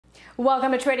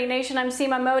Welcome to Trading Nation. I'm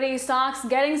Seema Modi. Stocks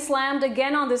getting slammed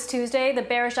again on this Tuesday. The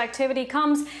bearish activity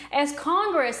comes as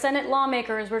Congress Senate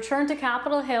lawmakers return to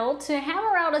Capitol Hill to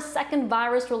hammer out a second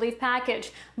virus relief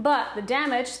package. But the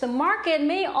damage to the market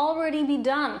may already be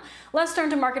done. Let's turn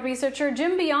to market researcher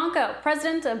Jim Bianco,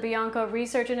 president of Bianco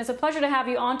Research. And it's a pleasure to have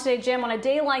you on today, Jim. On a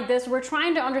day like this, we're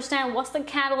trying to understand what's the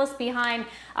catalyst behind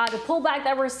the pullback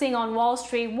that we're seeing on Wall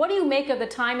Street. What do you make of the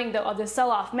timing, though, of the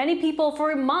sell-off? Many people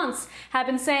for months have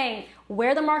been saying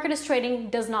where the market is trading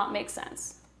does not make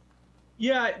sense.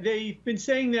 Yeah, they've been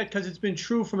saying that because it's been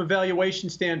true from a valuation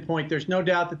standpoint. There's no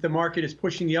doubt that the market is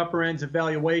pushing the upper ends of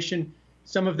valuation.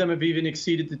 Some of them have even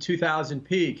exceeded the 2000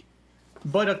 peak.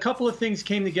 But a couple of things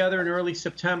came together in early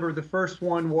September. The first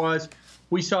one was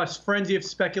we saw a frenzy of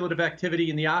speculative activity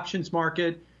in the options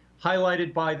market,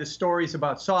 highlighted by the stories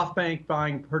about SoftBank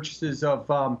buying purchases of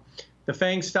the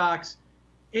FANG stocks.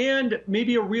 And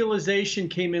maybe a realization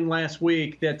came in last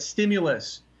week that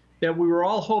stimulus that we were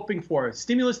all hoping for,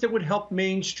 stimulus that would help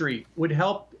Main Street, would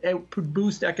help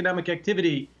boost economic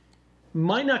activity,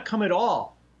 might not come at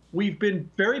all. We've been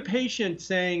very patient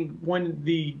saying when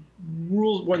the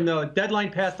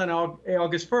deadline passed on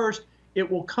August 1st,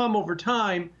 it will come over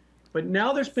time. But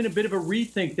now there's been a bit of a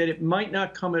rethink that it might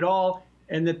not come at all,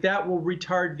 and that will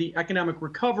retard the economic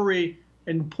recovery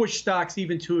and push stocks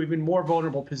even to even more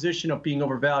vulnerable position of being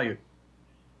overvalued.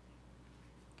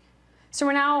 So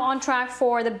we're now on track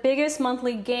for the biggest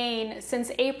monthly gain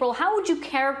since April. How would you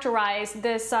characterize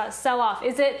this sell-off?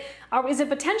 Is it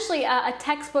potentially a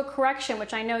textbook correction,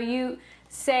 which I know you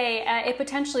say it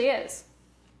potentially is?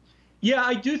 Yeah,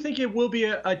 I do think it will be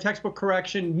a textbook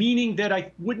correction, meaning that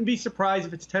I wouldn't be surprised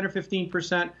if it's 10 or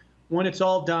 15% when it's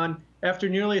all done after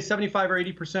nearly a 75 or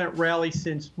 80% rally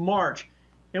since March.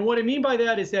 And what I mean by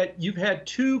that is that you've had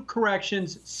two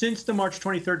corrections since the March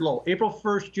 23rd low, April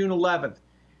 1st, June 11th.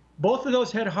 Both of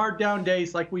those had hard down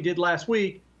days like we did last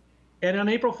week. And on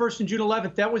April 1st and June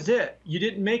 11th, that was it. You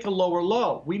didn't make a lower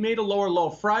low. We made a lower low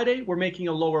Friday. We're making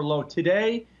a lower low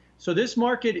today. So this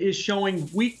market is showing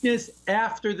weakness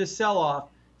after the sell-off,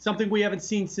 something we haven't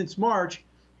seen since March.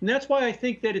 And that's why I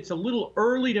think that it's a little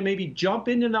early to maybe jump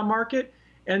into the market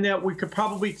and that we could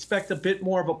probably expect a bit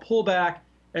more of a pullback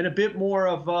and a bit more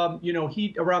of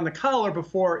heat around the collar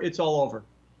before it's all over.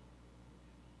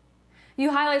 You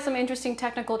highlight some interesting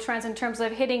technical trends in terms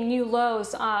of hitting new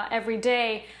lows every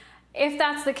day. If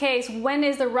that's the case, when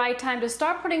is the right time to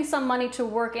start putting some money to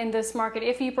work in this market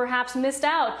if you perhaps missed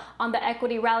out on the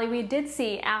equity rally we did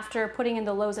see after putting in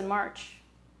the lows in March?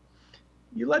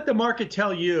 You let the market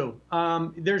tell you.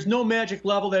 There's no magic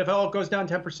level that if it goes down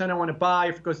 10%, I want to buy.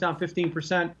 If it goes down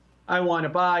 15%, I want to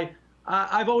buy.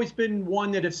 I've always been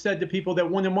one that has said to people that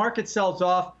when the market sells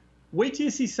off, wait till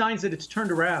you see signs that it's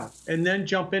turned around and then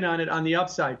jump in on it on the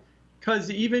upside.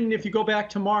 Because even if you go back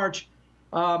to March,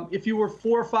 if you were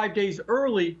 4 or 5 days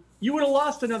early, you would have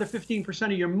lost another 15%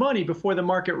 of your money before the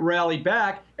market rallied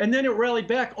back. And then it rallied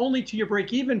back only to your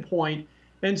break-even point.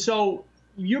 And so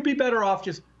you'd be better off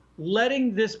just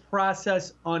letting this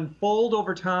process unfold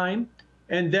over time.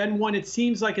 And then when it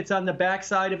seems like it's on the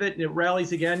backside of it and it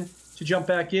rallies again, to jump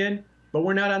back in. But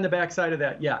we're not on the backside of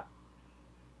that yet.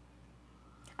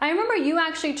 I remember you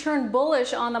actually turned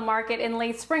bullish on the market in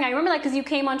late spring. I remember that because you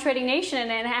came on Trading Nation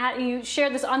and you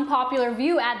shared this unpopular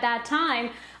view at that time.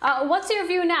 What's your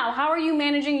view now? How are you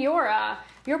managing your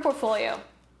portfolio?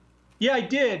 Yeah, I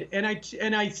did, and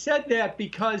I said that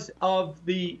because of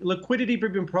the liquidity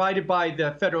being provided by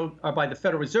the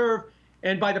Federal Reserve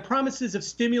and by the promises of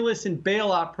stimulus and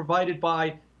bailout provided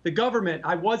by the government.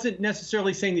 I wasn't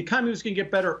necessarily saying the economy was going to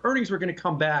get better, earnings were going to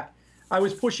come back. I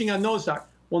was pushing on those stocks.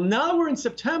 Well, now we're in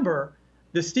September.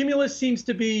 The stimulus seems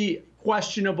to be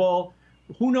questionable.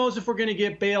 Who knows if we're going to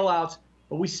get bailouts,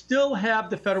 but we still have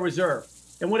the Federal Reserve.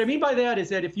 And what I mean by that is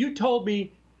that if you told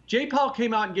me Jay Powell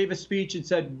came out and gave a speech and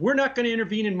said, we're not going to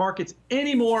intervene in markets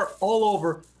anymore all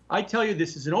over, I tell you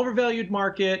this is an overvalued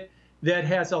market that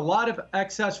has a lot of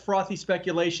excess frothy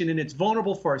speculation and it's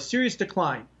vulnerable for a serious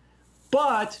decline.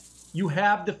 But you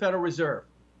have the Federal Reserve,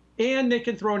 and they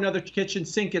can throw another kitchen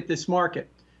sink at this market.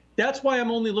 That's why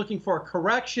I'm only looking for a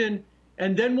correction,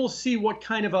 and then we'll see what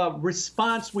kind of a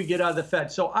response we get out of the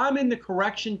Fed. So I'm in the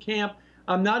correction camp.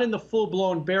 I'm not in the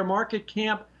full-blown bear market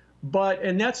camp,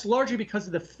 and that's largely because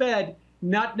of the Fed,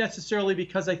 not necessarily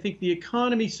because I think the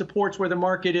economy supports where the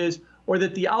market is or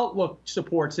that the outlook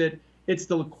supports it. It's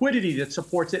the liquidity that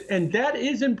supports it, and that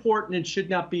is important and should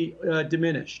not be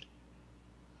diminished.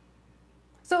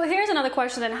 So here's another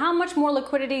question then. How much more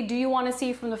liquidity do you want to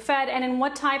see from the Fed, and in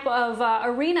what type of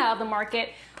arena of the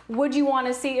market would you want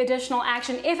to see additional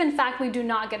action if in fact we do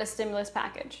not get a stimulus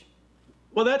package?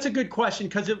 Well, that's a good question,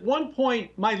 because at one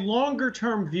point, my longer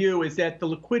term view is that the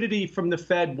liquidity from the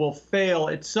Fed will fail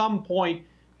at some point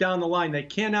down the line. They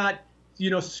cannot,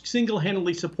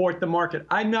 single-handedly support the market.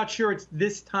 I'm not sure it's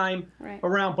this time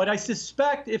around, but I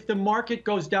suspect if the market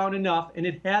goes down enough, and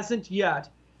it hasn't yet,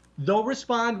 they'll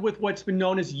respond with what's been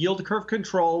known as yield curve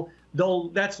control.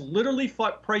 That's literally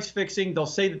price fixing. They'll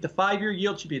say that the 5-year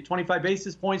yield should be at 25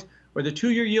 basis points, or the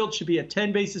 2-year yield should be at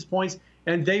 10 basis points.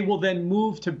 And they will then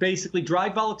move to basically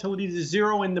drive volatility to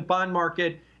zero in the bond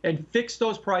market and fix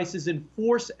those prices and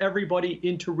force everybody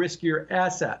into riskier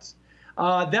assets.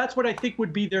 That's what I think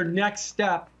would be their next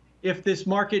step if this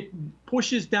market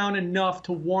pushes down enough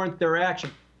to warrant their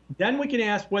action. Then we can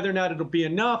ask whether or not it'll be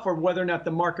enough or whether or not the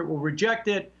market will reject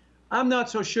it. I'm not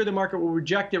so sure the market will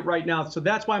reject it right now, so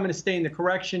that's why I'm going to stay in the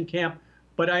correction camp.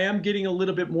 But I am getting a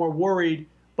little bit more worried,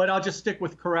 but I'll just stick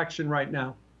with correction right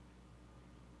now.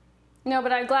 No,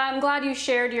 but I'm glad you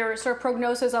shared your sort of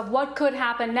prognosis of what could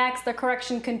happen next. The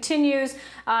correction continues.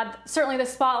 Certainly the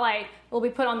spotlight will be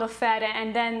put on the Fed,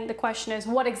 and then the question is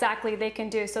what exactly they can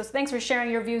do. So thanks for sharing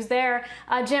your views there.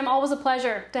 Jim, always a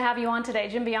pleasure to have you on today.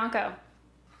 Jim Bianco.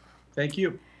 Thank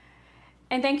you.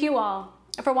 And thank you all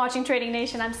for watching Trading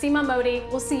Nation. I'm Seema Modi.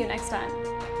 We'll see you next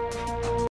time.